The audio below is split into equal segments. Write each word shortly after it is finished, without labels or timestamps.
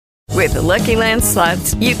With the Lucky Land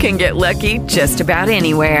Slots, you can get lucky just about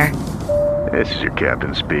anywhere. This is your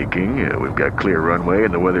captain speaking. We've got clear runway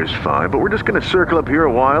and the weather's fine, but we're just going to circle up here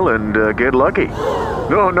a while and get lucky.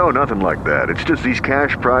 No, nothing like that. It's just these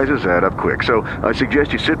cash prizes add up quick. So I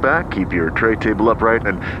suggest you sit back, keep your tray table upright,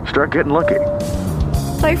 and start getting lucky.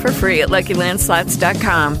 Play for free at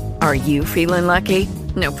LuckyLandSlots.com. Are you feeling lucky?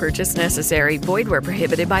 No purchase necessary. Void where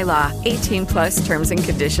prohibited by law. 18 plus terms and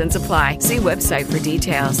conditions apply. See website for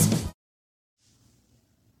details.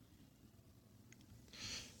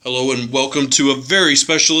 Hello and welcome to a very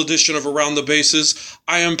special edition of Around the Bases.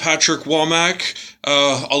 I am Patrick Womack,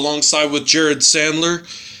 alongside with Jared Sandler,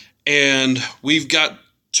 and we've got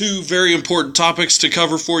two very important topics to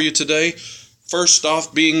cover for you today. First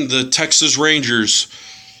off being the Texas Rangers.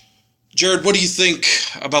 Jared, what do you think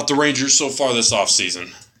about the Rangers so far this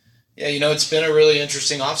offseason? Yeah, it's been a really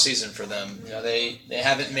interesting offseason for them. They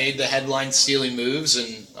haven't made the headline-stealing moves,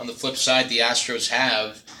 and on the flip side, the Astros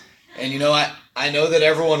have. And, I know that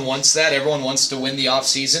everyone wants that. Everyone wants to win the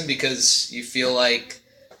offseason because you feel like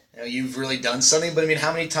you've really done something. But,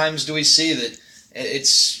 how many times do we see that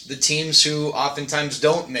it's the teams who oftentimes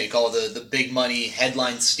don't make all the big money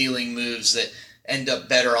headline-stealing moves that end up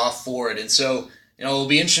better off for it? And so, it'll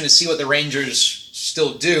be interesting to see what the Rangers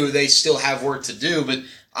still do. They still have work to do, but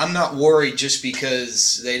I'm not worried just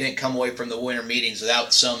because they didn't come away from the winter meetings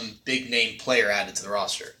without some big-name player added to the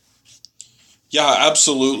roster. Yeah,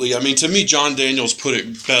 absolutely. To me, John Daniels put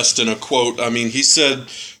it best in a quote. He said,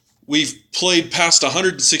 "We've played past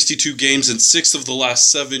 162 games in 6 of the last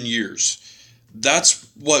 7 years. That's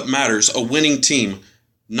what matters, a winning team,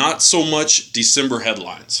 not so much December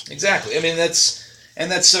headlines." Exactly. That's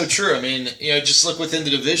so true. Just look within the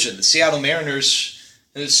division. The Seattle Mariners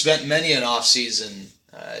have spent many an offseason,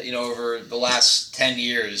 over the last 10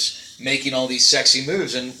 years making all these sexy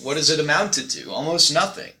moves. And what has it amounted to? Almost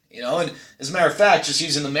nothing. And as a matter of fact, just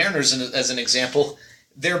using the Mariners as an example,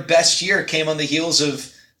 their best year came on the heels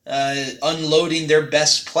of unloading their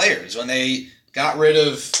best players when they got rid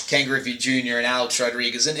of Ken Griffey Jr. and Alex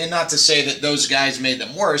Rodriguez. And not to say that those guys made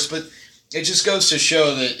them worse, but it just goes to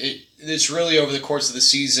show that it's really over the course of the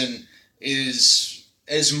season is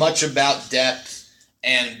as much about depth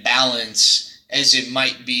and balance as it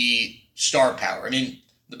might be star power.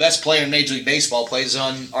 The best player in Major League Baseball plays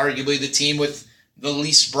on arguably the team with the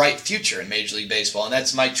least bright future in Major League Baseball, and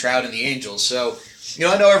that's Mike Trout and the Angels. So,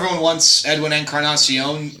 I know everyone wants Edwin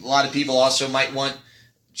Encarnacion. A lot of people also might want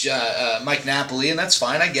Mike Napoli, and that's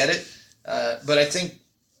fine. I get it. But I think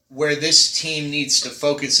where this team needs to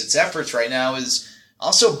focus its efforts right now is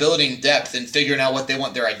also building depth and figuring out what they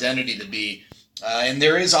want their identity to be. And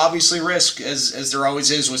there is obviously risk, as there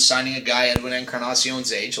always is with signing a guy Edwin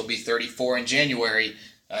Encarnacion's age. He'll be 34 in January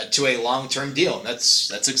to a long-term deal. And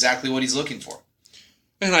that's exactly what he's looking for.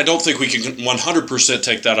 And I don't think we can 100%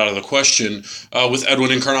 take that out of the question with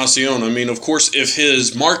Edwin Encarnacion. Of course, if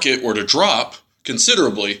his market were to drop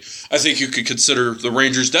considerably, I think you could consider the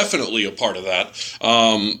Rangers definitely a part of that.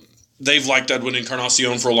 They've liked Edwin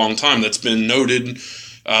Encarnacion for a long time. That's been noted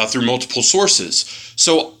through multiple sources.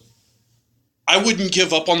 So I wouldn't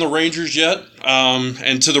give up on the Rangers yet.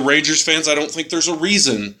 And to the Rangers fans, I don't think there's a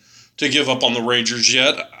reason to give up on the Rangers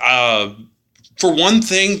yet. For one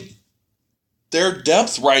thing, their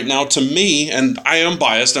depth right now, to me, and I am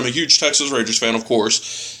biased, I'm a huge Texas Rangers fan, of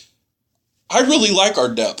course, I really like our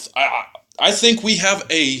depth. I think we have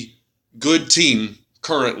a good team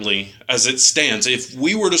currently as it stands. If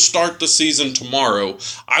we were to start the season tomorrow,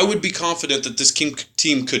 I would be confident that this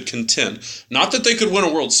team could contend. Not that they could win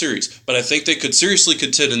a World Series, but I think they could seriously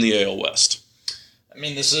contend in the AL West.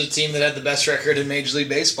 This is a team that had the best record in Major League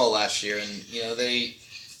Baseball last year, and,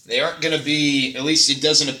 they aren't going to be, at least it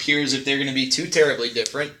doesn't appear as if they're going to be too terribly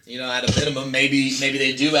different. At a minimum, maybe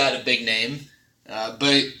they do add a big name.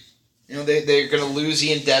 But, they're going to lose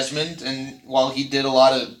Ian Desmond, and while he did a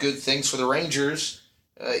lot of good things for the Rangers,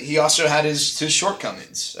 he also had his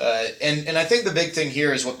shortcomings. And I think the big thing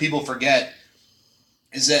here is what people forget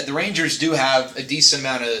is that the Rangers do have a decent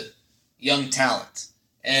amount of young talent,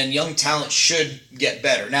 and young talent should get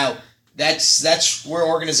better. Now, that's where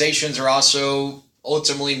organizations are also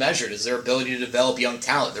ultimately measured, is their ability to develop young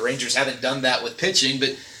talent. The Rangers haven't done that with pitching,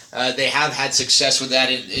 but they have had success with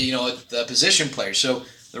that at the position players. So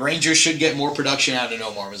the Rangers should get more production out of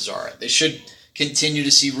Nomar Mazara. They should continue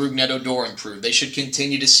to see Rougned Odor improve. They should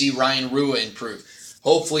continue to see Ryan Rua improve.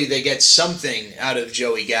 Hopefully they get something out of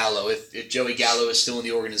Joey Gallo if Joey Gallo is still in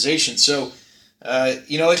the organization. So, it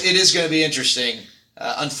is going to be interesting.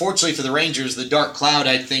 Unfortunately for the Rangers, the dark cloud,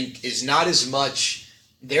 I think, is not as much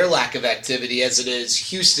their lack of activity as it is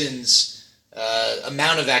Houston's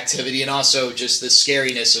amount of activity and also just the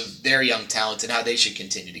scariness of their young talent and how they should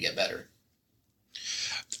continue to get better.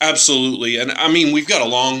 Absolutely. And I mean, we've got a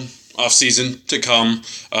long offseason to come.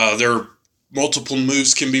 There are multiple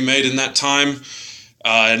moves can be made in that time.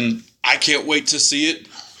 And I can't wait to see it.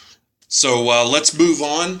 So let's move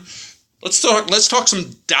on. Let's talk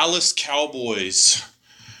some Dallas Cowboys.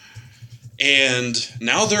 And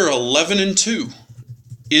now they're 11-2.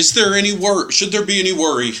 Is there any should there be any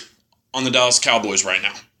worry on the Dallas Cowboys right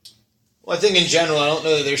now? Well, I think in general, I don't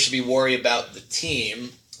know that there should be worry about the team.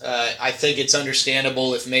 I think it's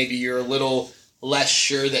understandable if maybe you're a little less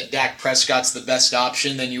sure that Dak Prescott's the best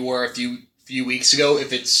option than you were a few weeks ago.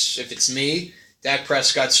 If it's me, Dak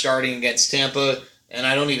Prescott starting against Tampa, and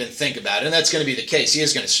I don't even think about it. And that's going to be the case. He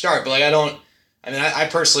is going to start, but I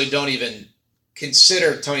personally don't even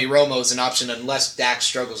consider Tony Romo as an option unless Dak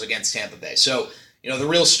struggles against Tampa Bay. So, the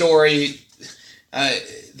real story,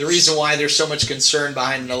 the reason why there's so much concern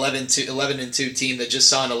behind an 11-2 team that just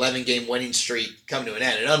saw an 11-game winning streak come to an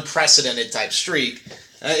end, an unprecedented type streak,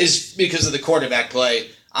 is because of the quarterback play.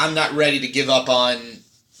 I'm not ready to give up on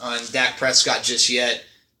Dak Prescott just yet,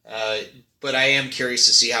 but I am curious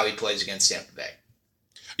to see how he plays against Tampa Bay.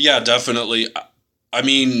 Yeah, definitely. I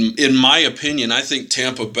mean, in my opinion, I think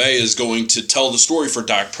Tampa Bay is going to tell the story for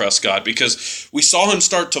Dak Prescott because we saw him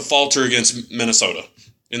start to falter against Minnesota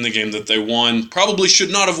in the game that they won. Probably should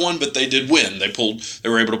not have won, but they did win. They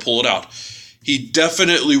were able to pull it out. He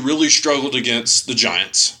definitely really struggled against the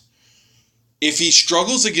Giants. If he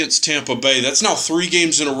struggles against Tampa Bay, that's now 3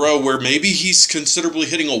 games in a row where maybe he's considerably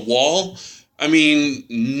hitting a wall. I mean,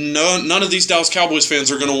 none of these Dallas Cowboys fans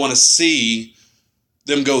are going to want to see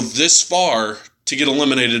them go this far to get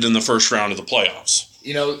eliminated in the first round of the playoffs.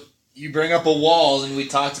 You bring up a wall, and we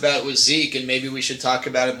talked about it with Zeke, and maybe we should talk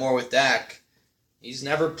about it more with Dak. He's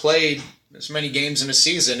never played this many games in a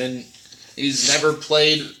season, and he's never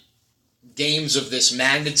played games of this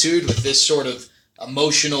magnitude with this sort of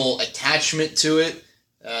emotional attachment to it.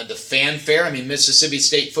 The fanfare, I mean, Mississippi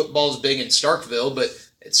State football is big in Starkville, but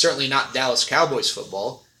it's certainly not Dallas Cowboys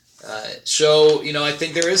football. So, I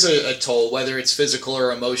think there is a toll, whether it's physical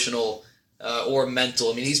or emotional or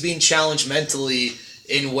mental. I mean, he's being challenged mentally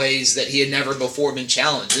in ways that he had never before been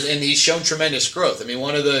challenged, and he's shown tremendous growth. I mean,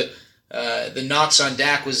 one of the knocks on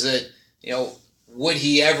Dak was that, would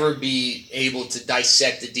he ever be able to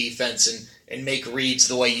dissect the defense and make reads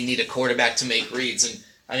the way you need a quarterback to make reads? And,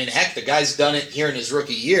 I mean, heck, the guy's done it here in his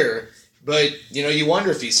rookie year, but, you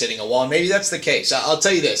wonder if he's hitting a wall. Maybe that's the case. I'll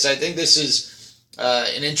tell you this. I think this is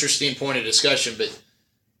an interesting point of discussion, but,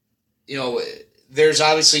 there's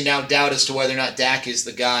obviously now doubt as to whether or not Dak is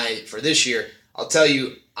the guy for this year. I'll tell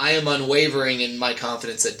you, I am unwavering in my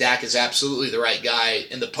confidence that Dak is absolutely the right guy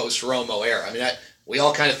in the post-Romo era. I mean, we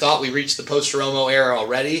all kind of thought we reached the post-Romo era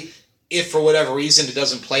already. If for whatever reason it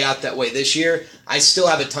doesn't play out that way this year, I still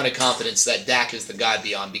have a ton of confidence that Dak is the guy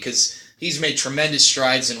beyond because he's made tremendous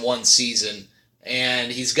strides in one season,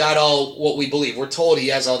 and he's got all what we believe. We're told he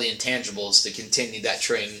has all the intangibles to continue that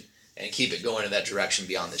train and keep it going in that direction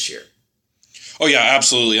beyond this year. Oh, yeah,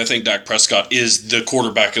 absolutely. I think Dak Prescott is the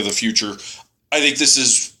quarterback of the future. I think this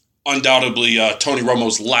is undoubtedly Tony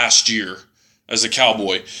Romo's last year as a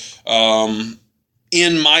Cowboy.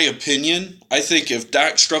 In my opinion, I think if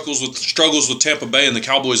Dak struggles with Tampa Bay and the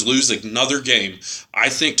Cowboys lose another game, I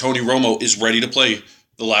think Tony Romo is ready to play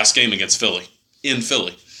the last game against Philly, in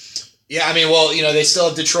Philly. Yeah, I mean, well, they still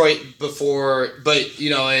have Detroit before, but,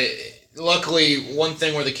 luckily, one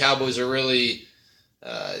thing where the Cowboys are really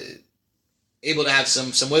able to have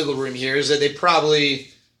some wiggle room here is that they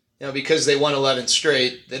probably, because they won 11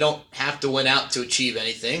 straight, they don't have to win out to achieve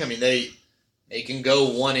anything. I mean, they can go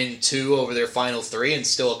 1-2 over their final 3 and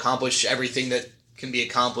still accomplish everything that can be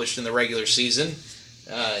accomplished in the regular season.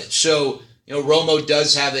 So, Romo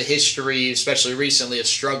does have a history, especially recently, of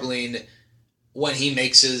struggling when he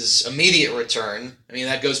makes his immediate return. I mean,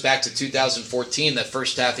 that goes back to 2014, that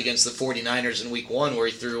first half against the 49ers in week 1 where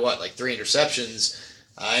he threw, 3 interceptions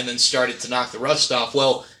and then started to knock the rust off.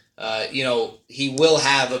 Well, he will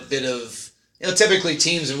have a bit of, typically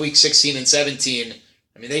teams in week 16 and 17,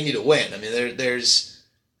 I mean, they need to win. I mean, there's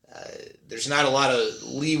not a lot of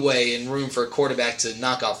leeway and room for a quarterback to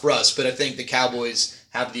knock off rust, but I think the Cowboys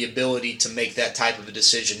have the ability to make that type of a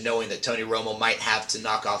decision knowing that Tony Romo might have to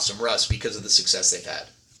knock off some rust because of the success they've had.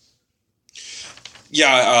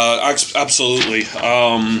 Yeah, absolutely.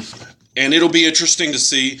 And it'll be interesting to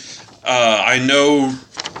see. I know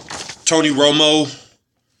Tony Romo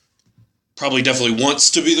probably definitely wants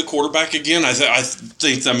to be the quarterback again. I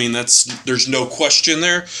think there's no question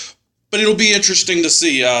there. But it'll be interesting to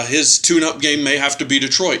see. His tune-up game may have to be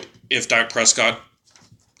Detroit if Dak Prescott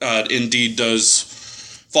indeed does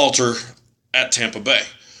falter at Tampa Bay.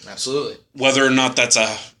 Absolutely. Whether or not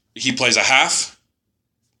he plays a half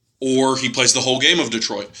or he plays the whole game of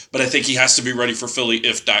Detroit. But I think he has to be ready for Philly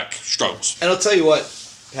if Dak struggles. And I'll tell you what,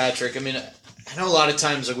 Patrick, I mean, I know a lot of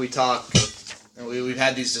times we talk, and we've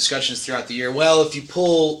had these discussions throughout the year. Well, if you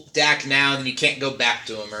pull Dak now, then you can't go back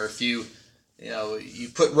to him. Or if you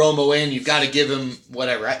put Romo in, you've got to give him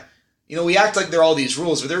whatever. We act like there are all these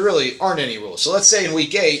rules, but there really aren't any rules. So let's say in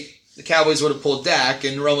week 8, the Cowboys would have pulled Dak,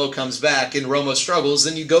 and Romo comes back, and Romo struggles,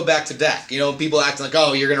 then you go back to Dak. People acting like,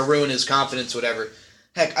 oh, you're going to ruin his confidence, whatever.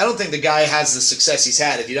 Heck, I don't think the guy has the success he's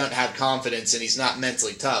had if you don't have confidence and he's not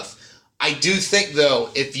mentally tough. I do think, though,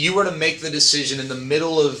 if you were to make the decision in the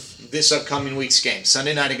middle of this upcoming week's game,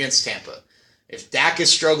 Sunday night against Tampa, if Dak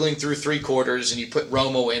is struggling through 3 quarters and you put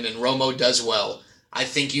Romo in and Romo does well, I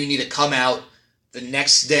think you need to come out the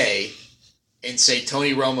next day and say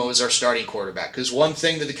Tony Romo is our starting quarterback. Because one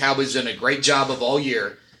thing that the Cowboys have done a great job of all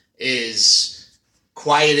year is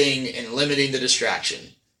quieting and limiting the distraction.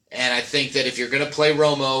 And I think that if you're going to play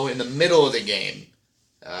Romo in the middle of the game,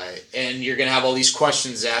 and you're going to have all these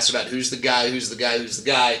questions asked about who's the guy,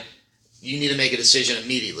 you need to make a decision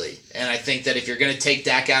immediately. And I think that if you're going to take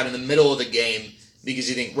Dak out in the middle of the game because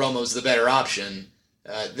you think Romo's the better option,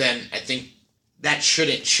 then I think that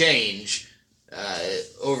shouldn't change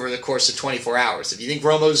over the course of 24 hours. If you think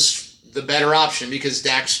Romo's the better option because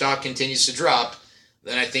Dak's stock continues to drop,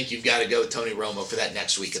 then I think you've got to go with Tony Romo for that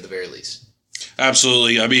next week at the very least.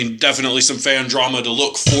 Absolutely. I mean, definitely some fan drama to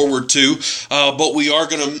look forward to. But we are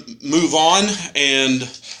going to move on, and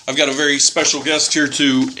I've got a very special guest here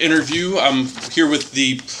to interview. I'm here with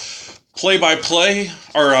the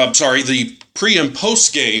the pre- and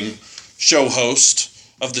post-game show host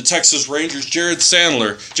of the Texas Rangers, Jared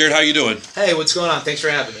Sandler. Jared, how you doing? Hey, what's going on? Thanks for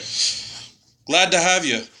having me. Glad to have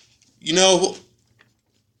you.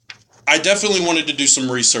 I definitely wanted to do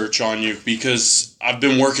some research on you because I've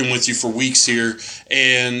been working with you for weeks here,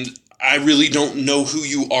 and I really don't know who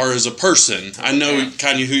you are as a person. I know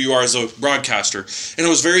kind of who you are as a broadcaster, and I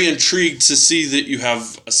was very intrigued to see that you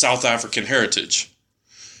have a South African heritage.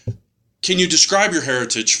 Can you describe your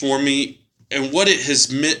heritage for me and what it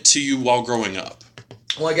has meant to you while growing up?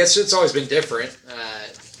 Well, I guess it's always been different.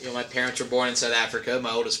 My parents were born in South Africa.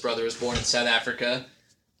 My oldest brother was born in South Africa.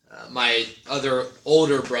 My other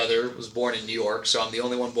older brother was born in New York, so I'm the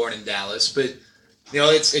only one born in Dallas. But it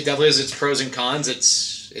definitely has its pros and cons.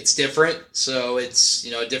 It's different, so it's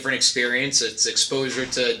a different experience. It's exposure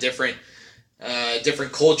to different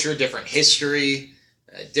culture, different history,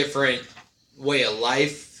 different way of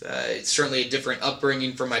life. It's certainly a different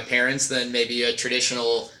upbringing for my parents than maybe a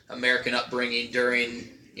traditional American upbringing during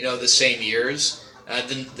the same years.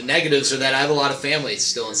 The negatives are that I have a lot of family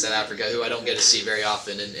still in South Africa who I don't get to see very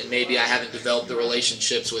often, and maybe I haven't developed the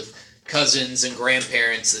relationships with cousins and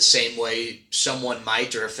grandparents the same way someone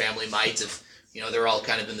might or a family might if they're all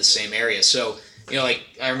kind of in the same area. So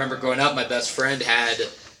I remember growing up, my best friend had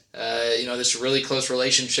this really close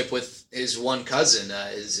relationship with his one cousin,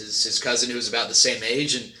 his cousin who was about the same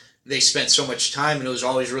age, and they spent so much time, and it was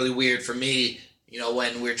always really weird for me,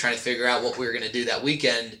 when we were trying to figure out what we were going to do that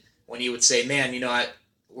weekend, when he would say, man,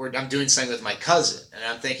 I'm doing something with my cousin. And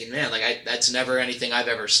I'm thinking, man, that's never anything I've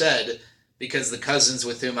ever said, because the cousins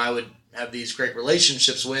with whom I would have these great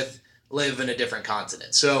relationships with live in a different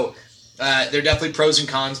continent. So there are definitely pros and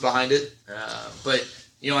cons behind it. But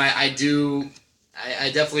I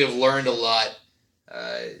definitely have learned a lot,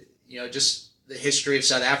 just the history of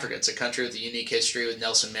South Africa. It's a country with a unique history with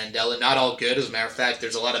Nelson Mandela. Not all good. As a matter of fact,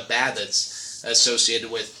 there's a lot of bad that's associated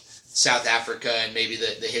with South Africa and maybe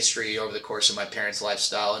the history over the course of my parents'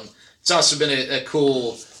 lifestyle. And it's also been a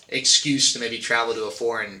cool excuse to maybe travel to a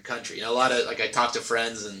foreign country. A lot of, I talk to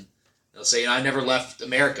friends and they'll say, I never left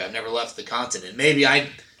America. I've never left the continent. Maybe I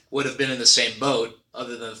would have been in the same boat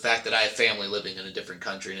other than the fact that I have family living in a different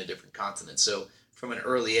country, in a different continent. So from an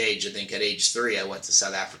early age, I think at age 3, I went to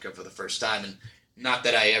South Africa for the first time. And not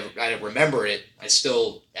that I remember it, I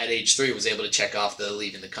still, at age 3, was able to check off the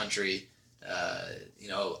leaving the country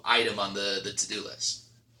item on the to-do list.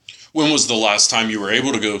 When was the last time you were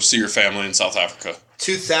able to go see your family in South Africa?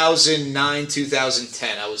 2009,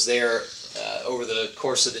 2010. I was there over the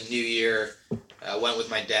course of the new year. I went with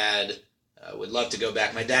my dad. Would love to go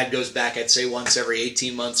back. My dad goes back, I'd say, once every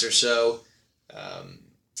 18 months or so.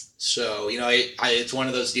 It's one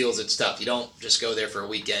of those deals that's tough. You don't just go there for a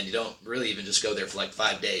weekend. You don't really even just go there for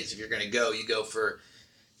 5 days. If you're going to go, you go for,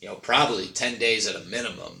 probably 10 days at a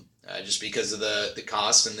minimum. Just because of the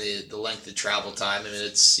cost and the length of travel time. I mean,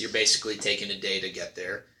 you're basically taking a day to get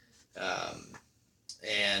there,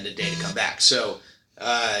 and a day to come back. So,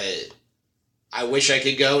 I wish I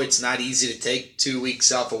could go. It's not easy to take 2 weeks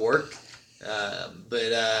off of work.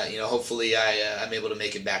 But hopefully I'm able to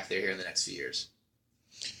make it back there here in the next few years.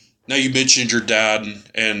 Now you mentioned your dad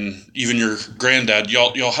and even your granddad.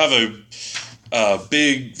 Y'all have a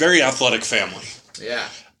big, very athletic family. Yeah.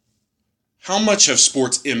 How much have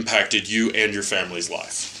sports impacted you and your family's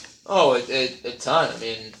life? Oh, a ton. I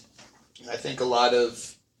mean, I think a lot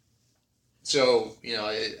of. So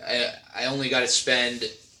I only got to spend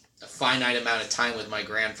a finite amount of time with my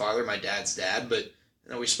grandfather, my dad's dad, but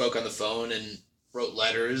we spoke on the phone and wrote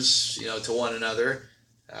letters, to one another.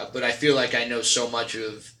 But I feel like I know so much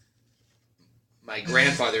of my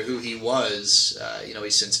grandfather, who he was.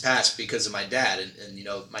 He's since passed because of my dad. And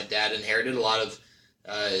my dad inherited a lot of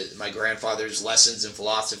my grandfather's lessons and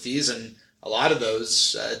philosophies, and a lot of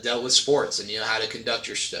those dealt with sports and, how to conduct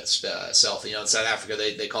yourself. In South Africa,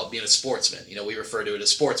 they call it being a sportsman. We refer to it as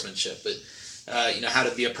sportsmanship. But, how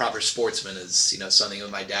to be a proper sportsman is, something that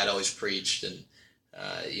my dad always preached. And,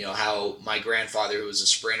 how my grandfather, who was a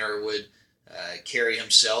sprinter, would carry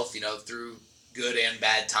himself, through good and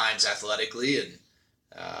bad times athletically. And,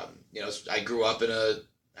 I grew up in a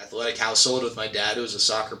athletic household with my dad, who was a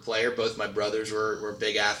soccer player. Both my brothers were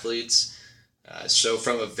big athletes. So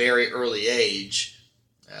from a very early age,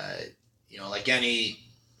 like any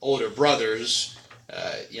older brothers,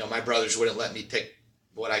 my brothers wouldn't let me pick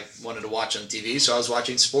what I wanted to watch on TV. So I was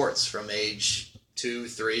watching sports from age 2,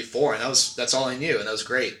 3, 4, and that's all I knew, and that was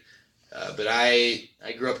great. But I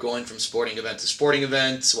grew up going from sporting event to sporting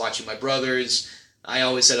events, watching my brothers. I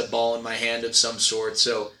always had a ball in my hand of some sort.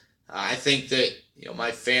 So I think that,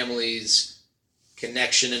 my family's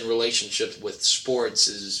connection and relationship with sports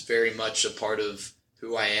is very much a part of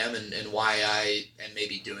who I am and why I am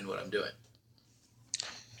maybe doing what I'm doing.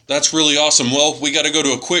 That's really awesome. Well, we got to go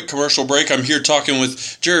to a quick commercial break. I'm here talking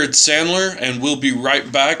with Jared Sandler, and we'll be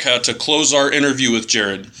right back to close our interview with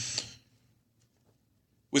Jared.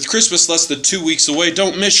 With Christmas less than 2 weeks away,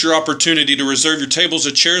 don't miss your opportunity to reserve your tables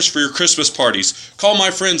and chairs for your Christmas parties. Call my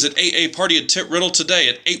friends at AA Party at Tent Rental today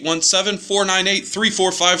at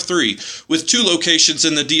 817-498-3453. With 2 locations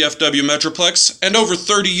in the DFW Metroplex and over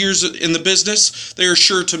 30 years in the business, they are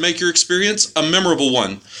sure to make your experience a memorable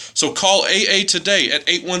one. So call AA today at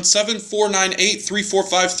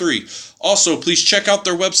 817-498-3453. Also, please check out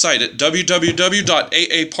their website at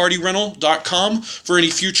www.aapartyrental.com for any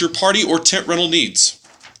future party or tent rental needs.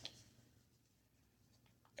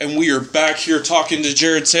 And we are back here talking to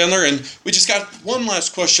Jared Sandler, and we just got one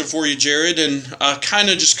last question for you, Jared, and kind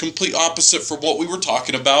of just complete opposite from what we were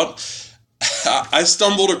talking about. I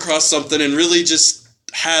stumbled across something and really just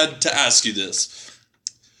had to ask you this.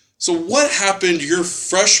 So what happened your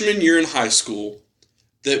freshman year in high school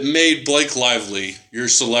that made Blake Lively your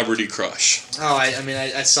celebrity crush? Oh,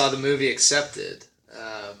 I saw the movie Accepted.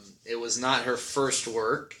 It was not her first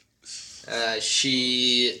work.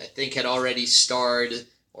 She, I think, had already starred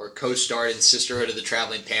or co-starred in Sisterhood of the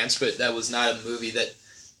Traveling Pants, but that was not a movie that,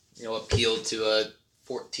 appealed to a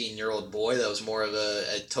 14-year-old boy. That was more of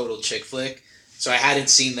a total chick flick. So I hadn't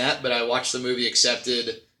seen that, but I watched the movie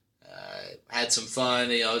Accepted, had some fun.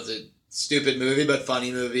 It was a stupid movie, but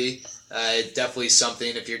funny movie. Definitely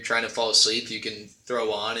something, if you're trying to fall asleep, you can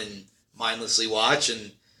throw on and mindlessly watch.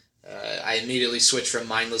 And I immediately switched from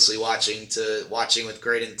mindlessly watching to watching with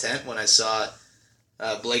great intent when I saw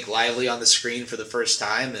Blake Lively on the screen for the first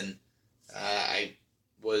time, and I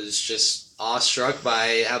was just awestruck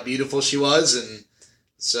by how beautiful she was. And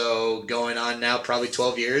so going on now probably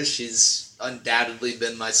 12 years, she's undoubtedly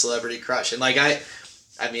been my celebrity crush. And I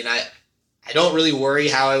don't really worry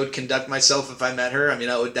how I would conduct myself if I met her.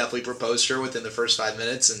 I would definitely propose to her within the first 5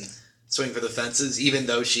 minutes and swing for the fences, even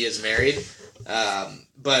though she is married.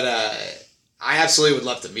 But I absolutely would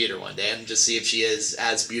love to meet her one day and just see if she is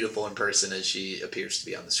as beautiful in person as she appears to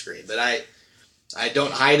be on the screen. But I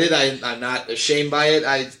don't hide it. I'm not ashamed by it.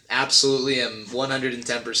 I absolutely am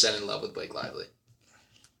 110% in love with Blake Lively.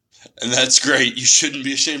 And that's great. You shouldn't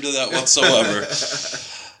be ashamed of that whatsoever.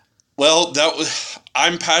 Well,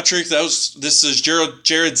 I'm Patrick. This is Jared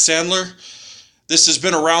Sandler. This has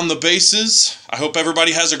been Around the Bases. I hope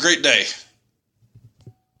everybody has a great day.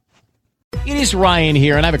 It is Ryan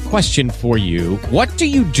here, and I have a question for you. What do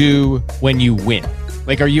you do when you win?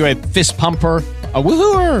 Are you a fist pumper, a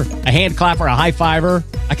woo-hooer, a hand clapper, a high fiver?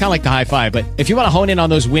 I kind of like the high five, but if you want to hone in on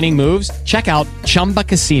those winning moves, check out Chumba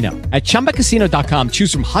Casino. At ChumbaCasino.com,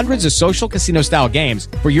 choose from hundreds of social casino-style games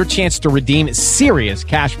for your chance to redeem serious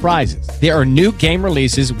cash prizes. There are new game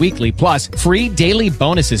releases weekly, plus free daily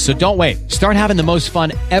bonuses, so don't wait. Start having the most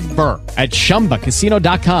fun ever at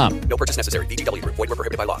ChumbaCasino.com. No purchase necessary. VGW Group. Void where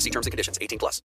prohibited by law. See terms and conditions. 18+.